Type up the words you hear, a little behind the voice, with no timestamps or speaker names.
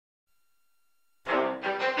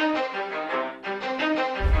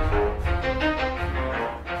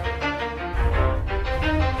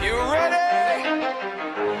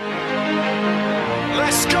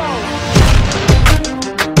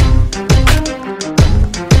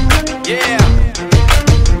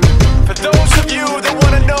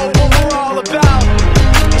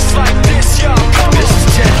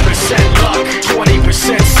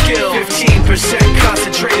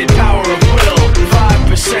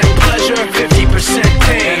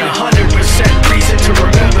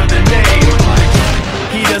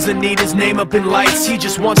name up in lights, he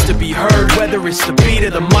just wants to be heard. Whether it's the beat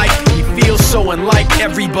or the mic, he feels so unlike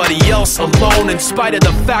everybody else, alone. In spite of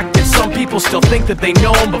the fact that some people still think that they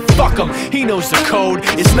know him, but fuck him, he knows the code.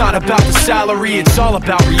 It's not about the salary, it's all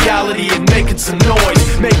about reality and making some noise,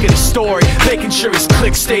 making a story, making sure his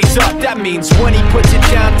click stays up. That means when he puts it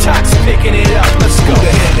down, Tox picking it up. Let's go. Who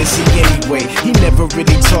the hell is he anyway? He never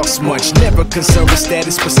really talks much, never concerned with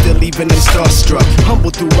status, but still even him starstruck.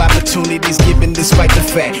 Humble through opportunities given despite the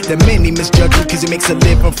fact that many misjudge him cause he makes a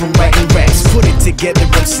living from writing raps. Put it together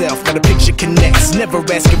himself, got a picture connects, never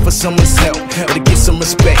asking for someone's help or to get some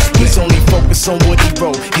respect. He's only focused on what he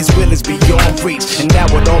wrote, his will is beyond reach, and now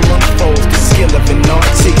it all unfolds, the skill of an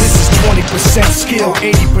artist. This is 20% skill,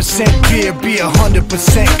 80% fear, be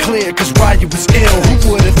 100% clear, cause Ryu was ill.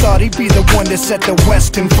 Who would've thought he'd be the one that set the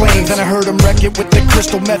West in flames? And I heard him wreck it with the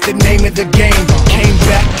crystal method, name of the game. Came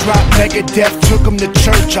back, dropped Megadeth, took him to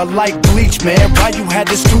church. I like Bleach, man. Ryu had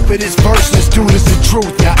the stupidest verse, this dude is the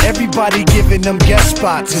truth. Now everybody giving them guest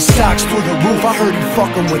spots and stocks through the roof. I heard he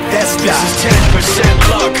fucking with that stock. This is 10%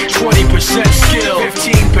 luck, 20% skill,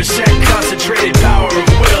 15% concentrated power of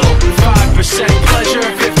will, 5% pleasure,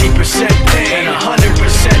 50% pain, and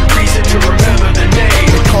 100% reason to remember the name.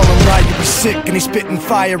 They call him Ryu, he's sick and he's spitting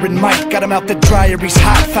fire and Mike got him out the dryer, he's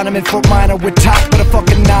hot. Found him in Fort Minor with Top, but a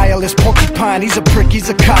fucking nihilist porcupine. He's a prick, he's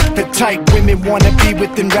a cock, the type women wanna be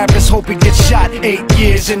with, and rappers hope he gets shot. 8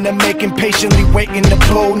 years in the making, patiently waiting to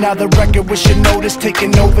blow. Now the record with your notice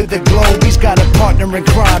taking over the globe. He's got a partner in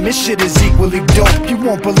crime, his shit is equally dope. You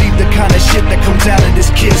won't believe the kind of shit that comes out of this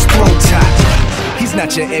kid's throat. He's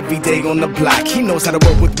not your everyday on the block. He knows how to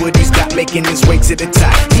work with what he's got, making his way to the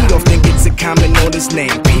top. He don't think it's a comment on his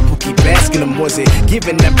name. People keep asking him, was it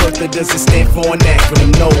given that birth, or does it stand for an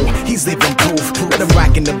acronym? No, he's living proof. Let him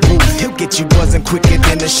rock in the booth. He'll get you buzzing quicker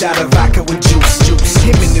than a shot of vodka with juice.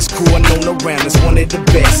 Him and his crew are known around as one of the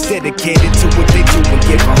best, dedicated to what they do and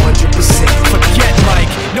give 100%. Forget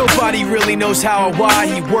Mike, nobody really knows how or why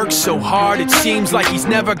he works so hard. It seems like he's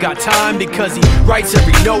never got time, because he writes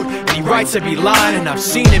every note and he writes every line. And I've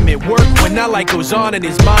seen him at work when that light goes on in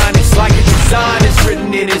his mind. It's like a design is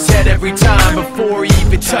written in his head every time, before he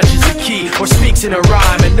even touches a key or speaks in a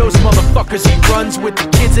rhyme. And those motherfuckers he runs with,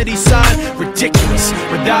 the kids that he signed, ridiculous,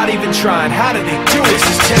 without even trying. How do they do it? This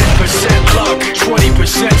is 10% luck,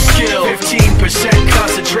 20% skill,